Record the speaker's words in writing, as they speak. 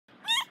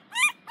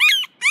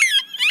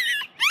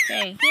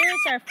Okay, here's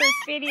our first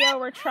video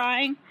we're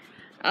trying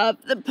of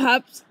the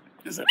pups.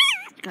 Gotta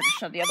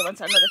shove the other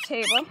ones under the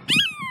table.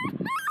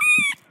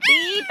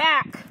 Be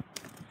back.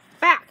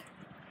 Back.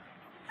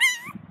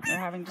 We're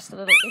having just a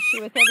little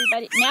issue with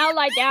everybody. Now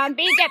lie down.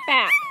 Bee, get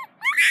back.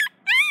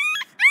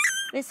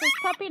 This is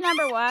puppy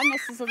number 1.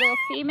 This is a little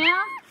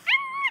female.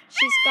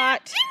 She's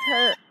got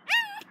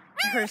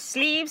her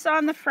sleeves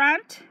on the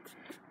front.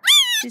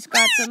 She's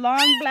got the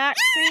long black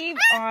sleeve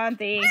on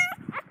the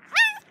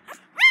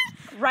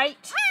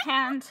right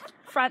hand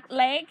front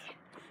leg.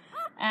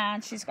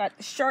 And she's got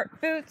the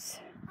short boots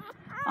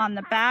on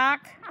the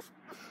back.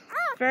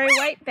 Very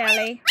white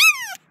belly.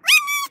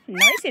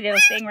 Noisy little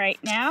thing right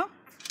now.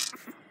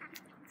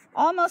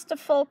 Almost a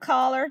full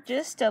collar,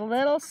 just a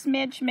little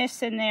smidge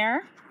missing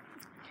there.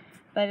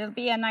 But it'll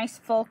be a nice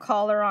full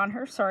collar on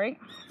her. Sorry,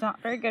 it's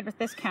not very good with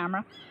this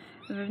camera.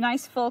 A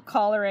nice full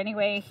collar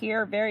anyway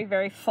here. Very,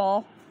 very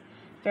full.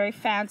 Very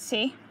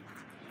fancy.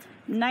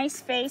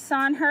 Nice face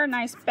on her.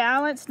 Nice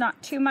balance.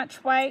 Not too much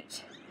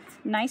white.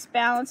 Nice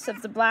balance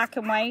of the black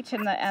and white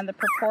and the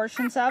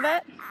proportions of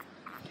it.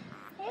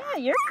 Yeah,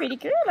 you're a pretty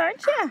girl,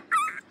 aren't you?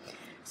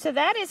 So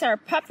that is our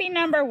puppy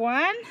number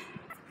 1.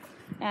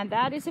 And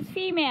that is a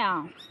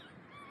female.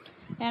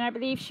 And I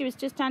believe she was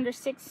just under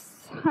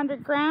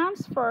 600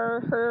 grams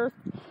for her.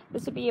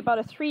 This would be about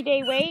a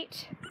 3-day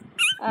wait.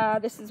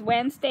 This is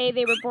Wednesday.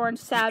 They were born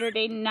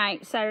Saturday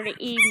night, Saturday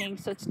evening.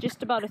 So it's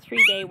just about a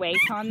 3-day wait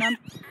on them,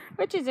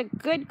 which is a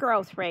good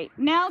growth rate.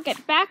 Nell,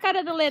 get back out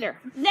of the litter.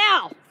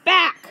 Nell,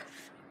 back.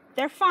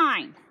 They're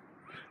fine.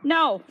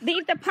 No,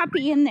 leave the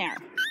puppy in there.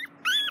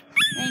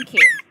 Thank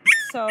you.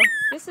 So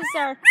this is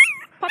our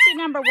puppy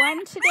number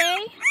 1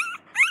 today.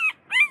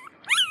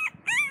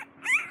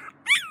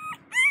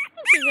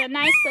 She's a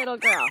nice little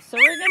girl. So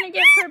we're going to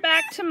give her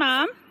back to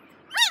Mom.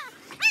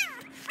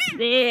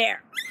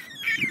 There.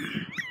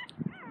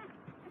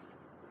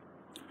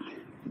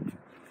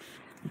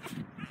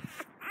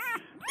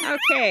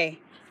 Okay.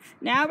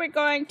 Now we're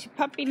going to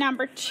puppy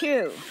number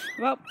 2.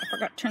 Well, I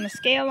forgot to turn the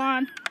scale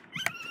on.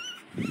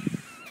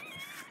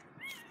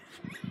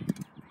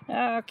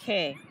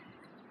 Okay.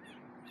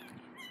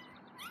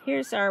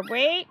 Here's our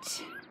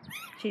weight.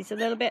 She's a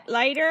little bit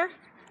lighter.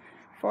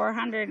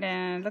 400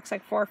 and looks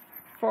like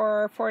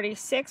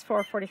 446,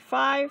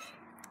 445.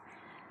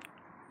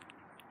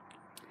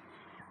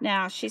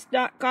 Now, she's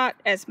not got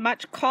as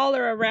much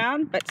collar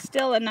around, but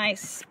still a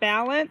nice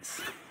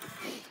balance.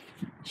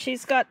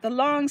 She's got the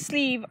long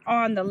sleeve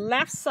on the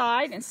left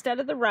side instead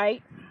of the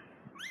right.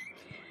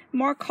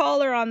 More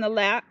collar on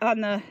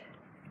the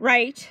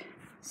right.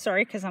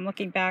 Sorry, because I'm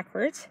looking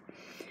backwards.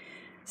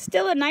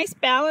 Still a nice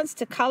balance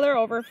to color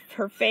over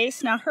her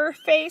face. Now, her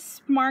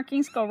face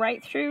markings go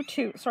right through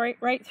to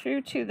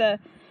the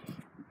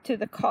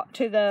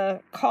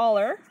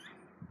collar.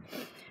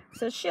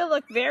 So she'll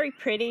look very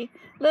pretty.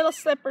 Little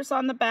slippers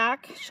on the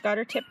back. She's got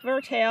her tip of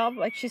her tail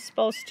like she's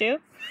supposed to.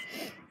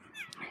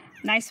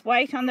 Nice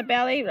white on the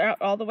belly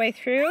all the way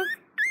through.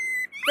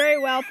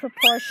 Very well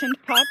proportioned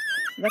pup.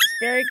 Looks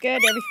very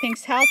good.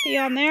 Everything's healthy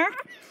on there.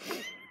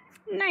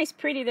 Nice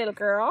pretty little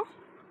girl.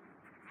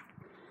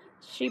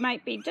 She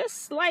might be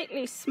just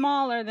slightly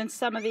smaller than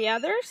some of the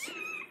others.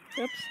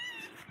 Oops.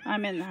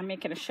 I'm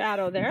making a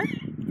shadow there.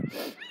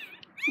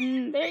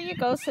 And there you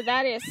go. So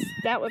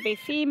that would be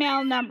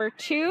female number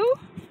 2.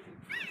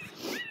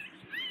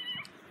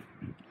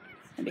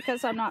 And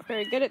because I'm not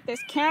very good at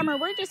this camera,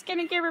 we're just going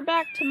to give her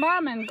back to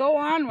Mom and go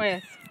on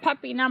with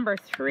puppy number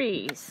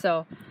 3.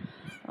 So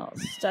I'll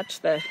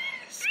touch the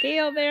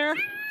scale there.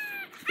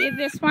 Give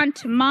this one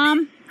to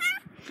Mom.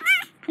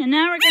 And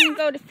now we're going to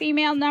go to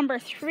female number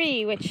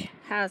 3, which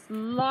has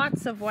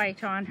lots of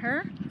white on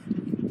her.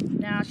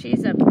 Now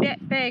she's a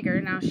bit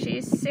bigger. Now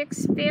she's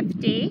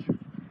 650.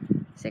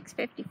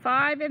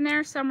 655 in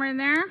there, somewhere in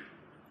there.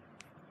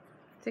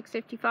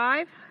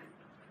 655.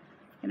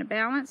 Gonna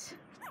balance.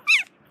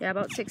 Yeah,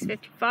 about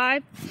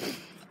 655.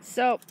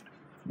 So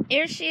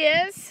here she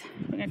is.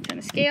 We're gonna turn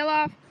the scale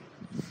off.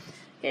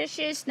 Here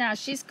she is now.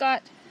 She's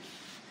got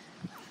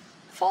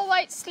full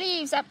white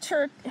sleeves up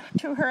to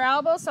her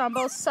elbows on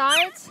both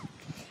sides.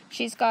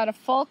 She's got a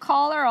full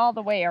collar all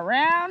the way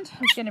around.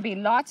 There's gonna be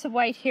lots of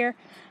white here.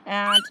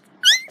 And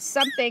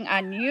something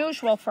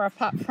unusual for a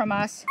pup from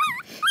us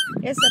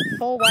is a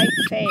full white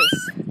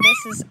face.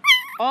 This is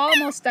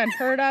almost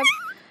unheard of.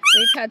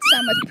 We've had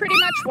some with pretty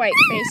much white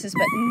faces,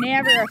 but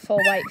never a full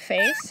white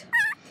face.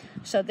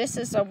 So this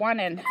is a one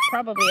in,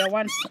 probably a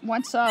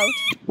once out.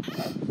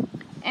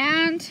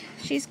 And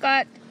she's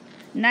got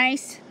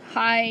nice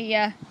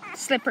high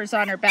slippers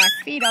on her back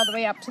feet all the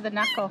way up to the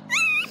knuckle.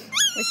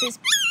 This is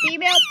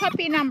female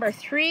puppy number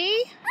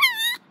 3.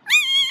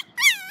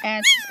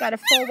 And she's got a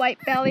full white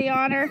belly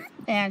on her.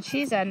 And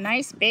she's a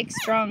nice, big,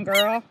 strong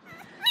girl.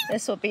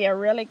 This will be a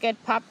really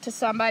good pup to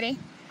somebody.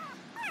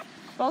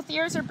 Both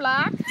ears are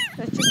black.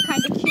 That's just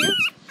kind of cute.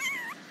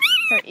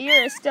 Her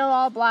ear is still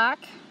all black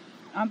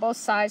on both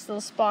sides.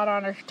 Little spot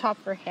on her top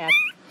of her head.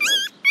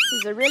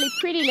 She's a really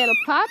pretty little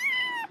pup.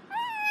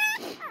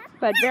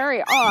 But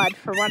very odd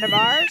for one of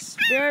ours.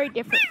 Very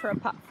different for a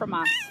pup from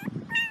us.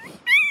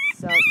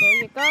 So there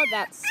you go.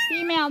 That's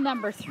female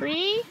number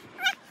 3.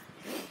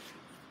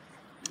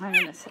 I'm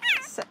going to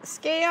set the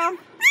scale.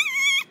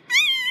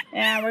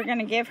 And we're going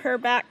to give her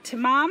back to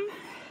Mom.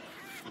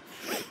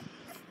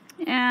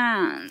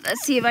 And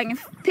let's see if I can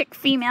pick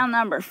female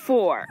number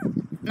 4.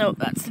 Nope,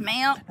 that's the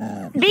male.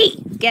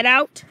 B, get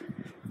out.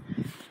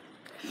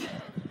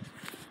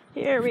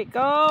 Here we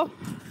go.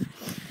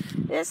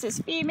 This is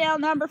female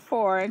number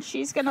 4, and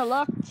she's going to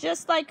look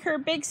just like her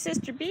big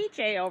sister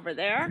BJ over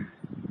there.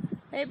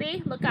 Hey,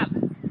 B, look up.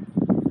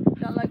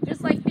 Gonna look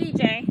just like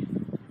BJ.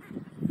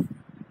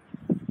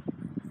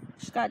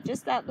 She's got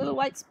just that little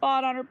white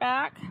spot on her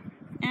back,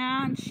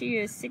 and she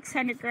is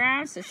 600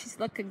 grams, so she's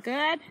looking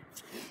good.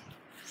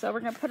 So we're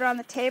going to put her on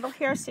the table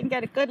here so you can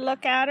get a good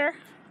look at her.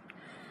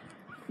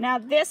 Now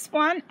this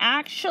one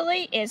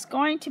actually is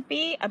going to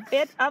be a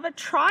bit of a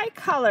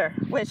tricolor,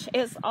 which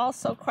is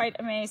also quite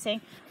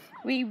amazing.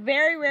 We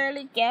very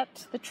rarely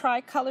get the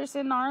tricolors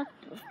in our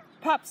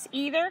pups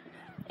either.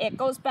 It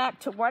goes back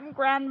to one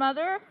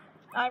grandmother,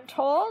 I'm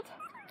told,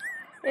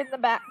 in the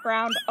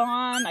background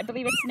on, I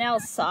believe it's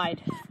Nell's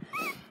side,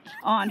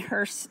 on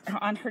her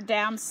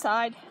dam's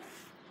side,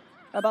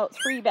 about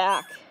 3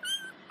 back,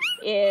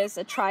 is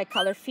a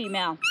tricolor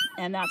female,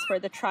 and that's where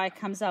the tri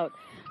comes out.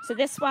 So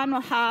this one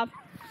will have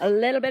a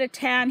little bit of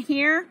tan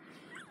here,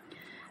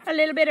 a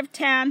little bit of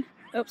tan,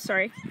 oops,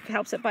 sorry, it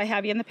helps if I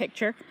have you in the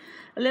picture,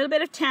 a little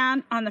bit of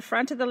tan on the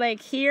front of the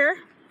leg here,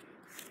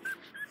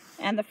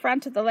 and the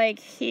front of the leg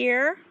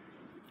here.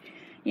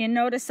 You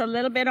notice a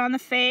little bit on the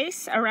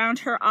face, around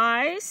her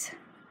eyes.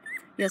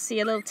 You'll see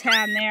a little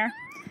tan there.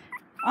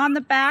 On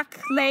the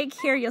back leg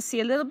here, you'll see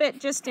a little bit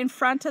just in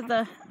front of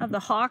the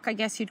hock, I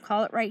guess you'd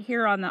call it, right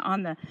here on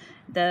the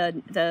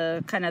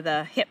kind of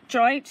the hip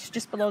joint,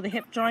 just below the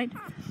hip joint.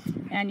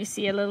 And you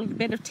see a little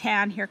bit of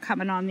tan here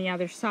coming on the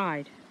other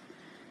side.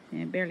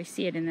 You can barely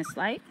see it in this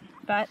light,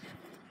 but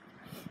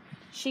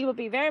she will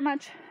be very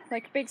much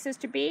like big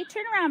sister B.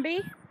 Turn around,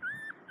 B.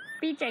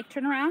 BJ,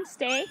 turn around,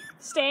 stay.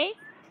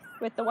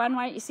 With the one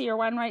white, you see her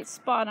one white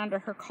spot under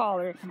her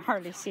collar. You can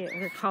hardly see it,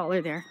 her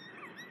collar there.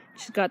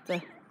 She's got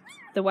the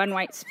one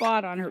white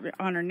spot on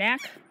her neck.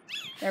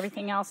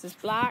 Everything else is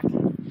black.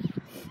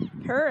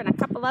 Her and a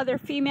couple other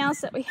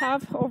females that we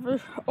have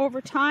over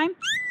time.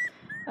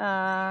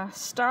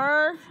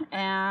 Star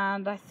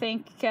and I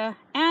think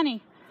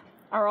Annie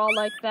are all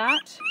like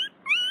that.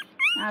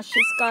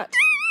 She's got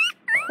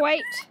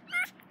quite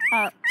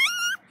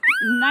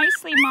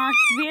nicely marked,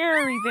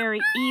 very,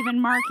 very even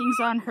markings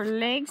on her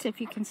legs,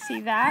 if you can see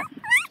that.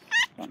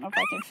 Don't know if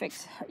I can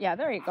fix, yeah,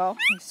 there you go.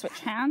 You switch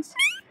hands.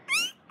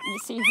 You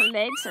see her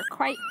legs are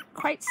quite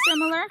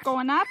similar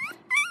going up.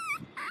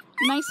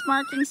 Nice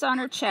markings on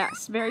her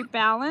chest, very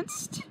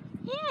balanced.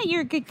 Yeah,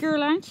 you're a good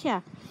girl, aren't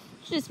you?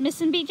 She's just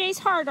missing BJ's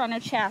heart on her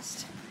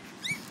chest.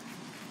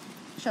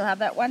 She'll have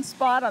that one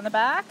spot on the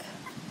back.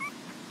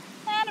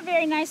 And a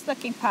very nice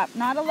looking pup.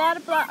 Not a lot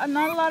of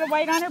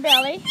white on her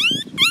belly.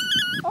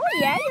 Oh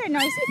yeah, you're a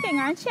noisy thing,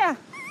 aren't you?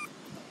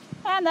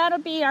 And that'll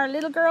be our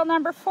little girl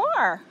number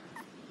 4.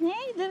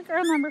 Hey, little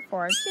girl number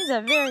 4. She's a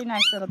very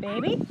nice little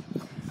baby.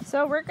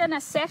 So we're gonna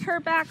set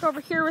her back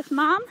over here with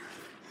Mom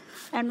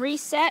and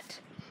reset.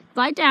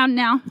 Lie down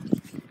now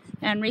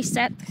and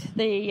reset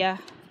the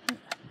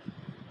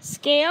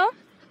scale.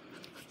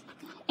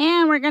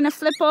 And we're gonna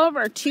flip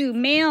over to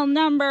male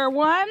number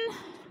 1.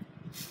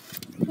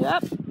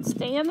 Yep,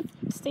 stay in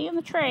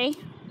the tray.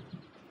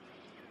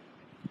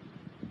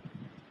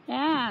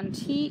 And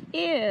he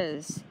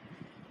is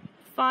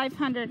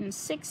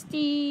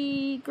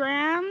 560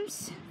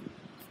 grams.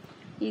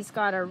 He's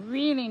got a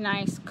really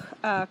nice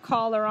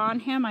collar on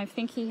him. I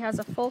think he has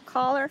a full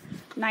collar.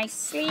 Nice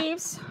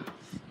sleeves.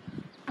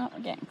 Oh, we're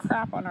getting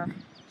crap on our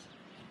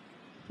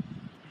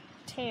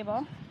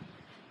table.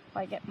 If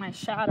I get my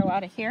shadow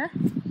out of here.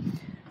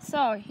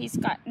 So he's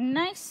got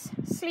nice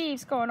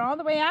sleeves going all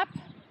the way up.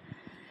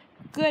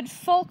 Good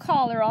full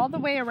collar all the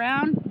way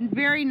around.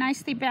 Very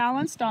nicely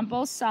balanced on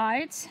both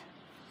sides.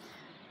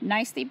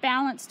 Nicely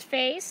balanced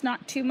face.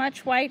 Not too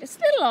much white. It's a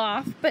little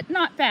off, but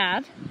not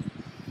bad.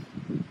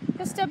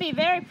 He'll still be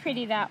very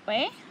pretty that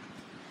way.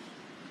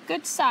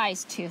 Good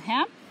size to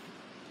him.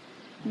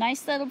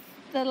 Nice little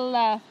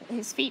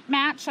his feet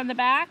match on the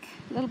back.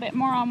 A little bit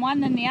more on one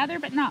than the other,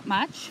 but not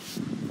much.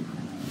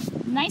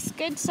 Nice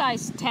good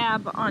size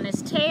tab on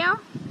his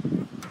tail.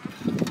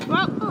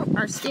 Well, oh,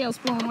 our scale's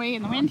blowing away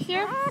in the wind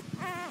here.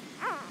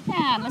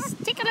 And let's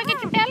take a look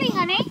at your belly,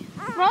 honey.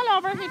 Roll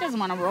over. He doesn't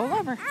want to roll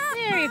over.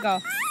 There you go.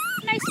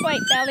 Nice white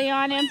belly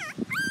on him.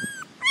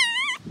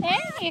 Hey,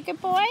 you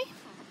good boy?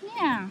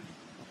 Yeah.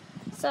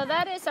 So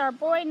that is our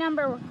boy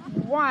number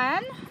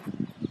 1.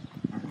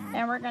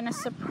 And we're going to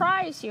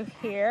surprise you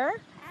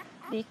here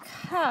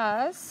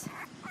because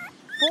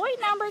boy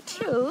number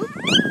 2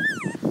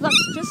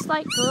 looks just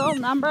like girl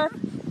number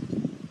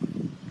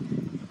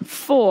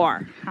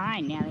 4.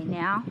 Hi, Nellie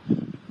now.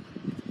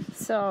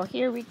 So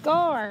here we go.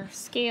 Our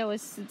scale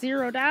is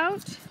zeroed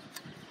out.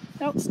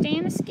 Don't stay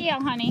in the scale,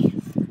 honey.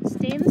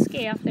 Stay in the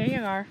scale. There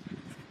you are.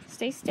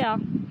 Stay still.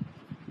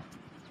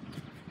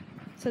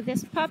 So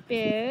this pup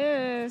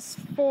is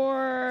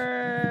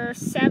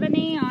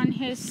 $4.70 on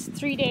his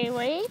 3-day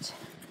weight.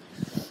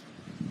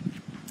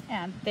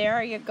 And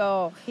there you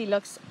go. He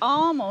looks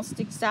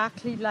almost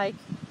exactly like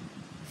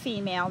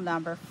female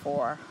number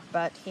 4,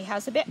 but he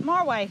has a bit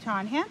more white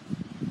on him,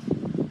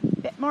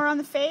 a bit more on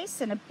the face,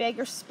 and a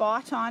bigger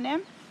spot on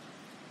him.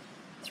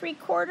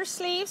 3/4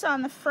 sleeves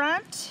on the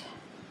front,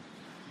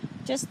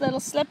 just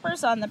little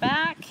slippers on the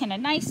back, and a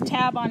nice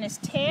tab on his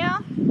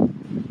tail.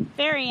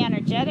 Very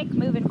energetic,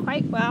 moving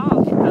quite well.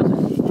 I'll get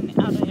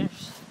out of there.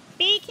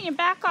 Bee, can you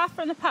back off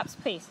from the pups,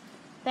 please?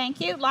 Thank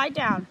you. Lie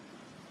down.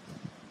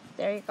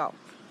 There you go.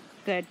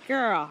 Good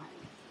girl.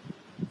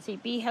 See,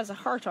 Bee has a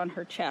heart on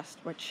her chest,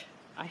 which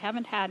I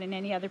haven't had in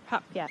any other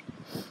pup yet.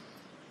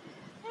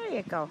 There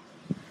you go.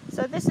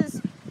 So this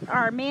is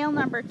our male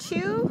number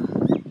 2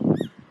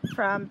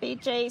 from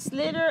BJ's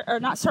litter, or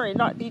not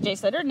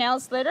BJ's litter,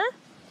 Nell's litter,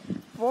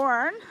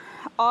 born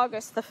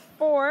August the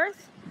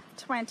 4th,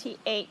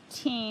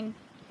 2018.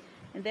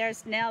 And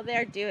there's Nell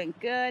there doing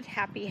good.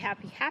 Happy,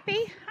 happy,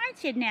 happy.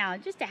 Aren't you, Nell?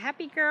 Just a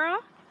happy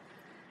girl.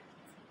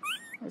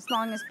 As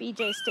long as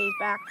BJ stays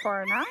back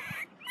far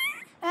enough.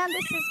 And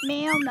this is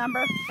male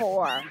number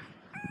 4.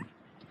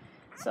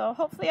 So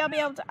hopefully I'll be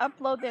able to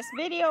upload this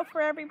video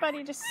for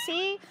everybody to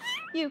see.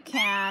 You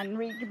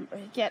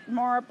can get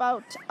more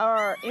about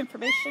our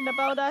information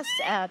about us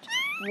at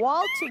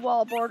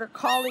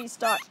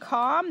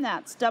Wall2WallBorderCollies.com.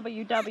 That's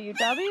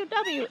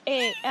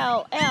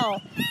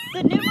www.wall,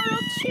 the numeral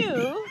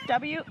 2,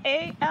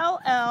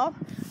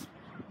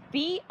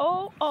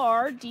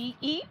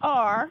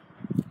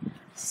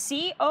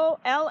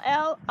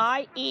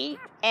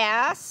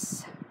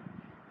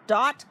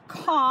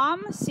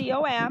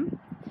 C-O-M.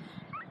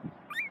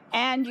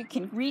 And you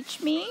can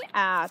reach me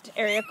at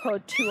area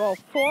code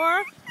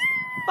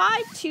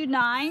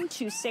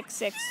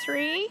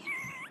 204-529-2663.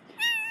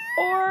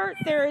 Or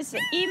there is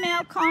an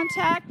email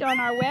contact on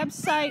our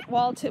website,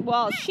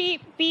 Wall2Wall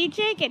Sheep.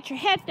 BJ, get your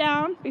head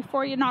down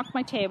before you knock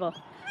my table.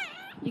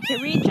 You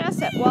can reach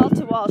us at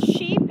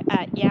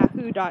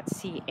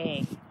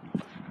wall2wallsheep@yahoo.ca.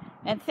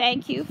 And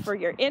thank you for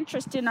your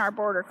interest in our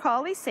border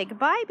collies. Say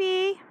goodbye,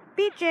 Bee.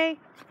 BJ,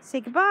 say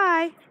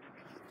goodbye.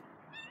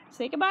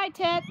 Say goodbye,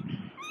 Ted.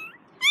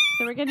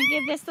 So we're going to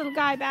give this little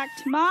guy back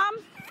to Mom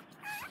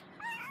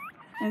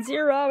and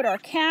zero out our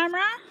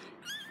camera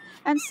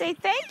and say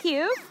thank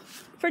you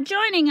for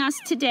joining us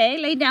today.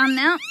 Lay down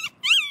now.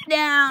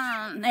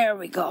 Down. There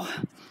we go.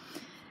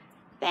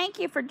 Thank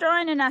you for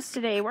joining us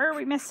today. Where are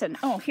we missing?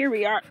 Oh, here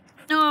we are.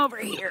 Over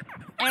here.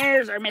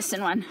 There's our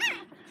missing one.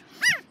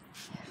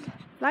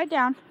 Lie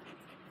down.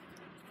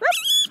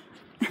 Whoop.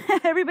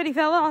 Everybody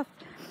fell off.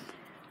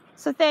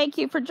 So thank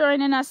you for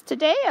joining us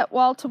today at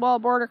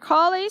Wall2Wall Border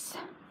Collies.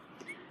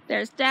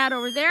 There's Dad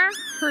over there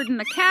herding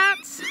the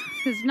cats.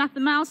 There's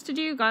nothing else to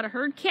do. Gotta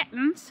herd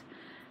kittens.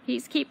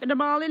 He's keeping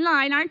them all in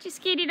line, aren't you,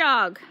 Skeety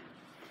Dog?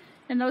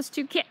 And those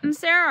 2 kittens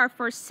there are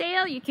for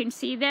sale. You can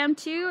see them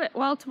too at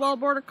Wall2Wall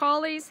Border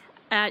Collies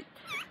at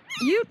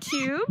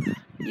YouTube.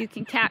 You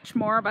can catch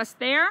more of us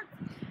there.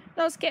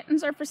 Those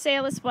kittens are for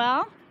sale as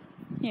well.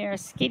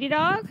 Here's Skeety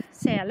Dog.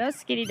 Say hello,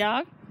 Skeety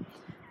Dog.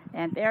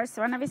 And there's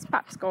one of his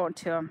pups going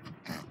to him.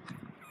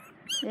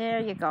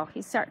 There you go.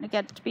 He's starting to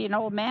get to be an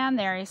old man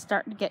there. He's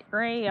starting to get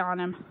gray on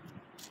him.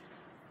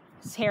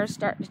 His hair's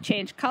starting to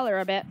change color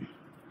a bit.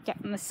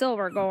 Getting the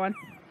silver going.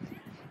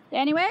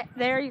 Anyway,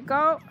 there you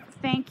go.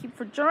 Thank you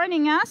for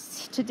joining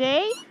us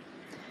today.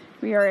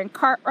 We are in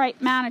Cartwright,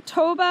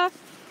 Manitoba.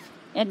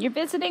 And you're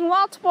visiting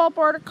Wall2Wall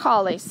Border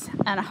Collies.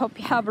 And I hope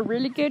you have a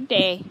really good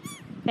day.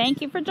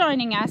 Thank you for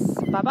joining us.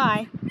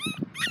 Bye-bye.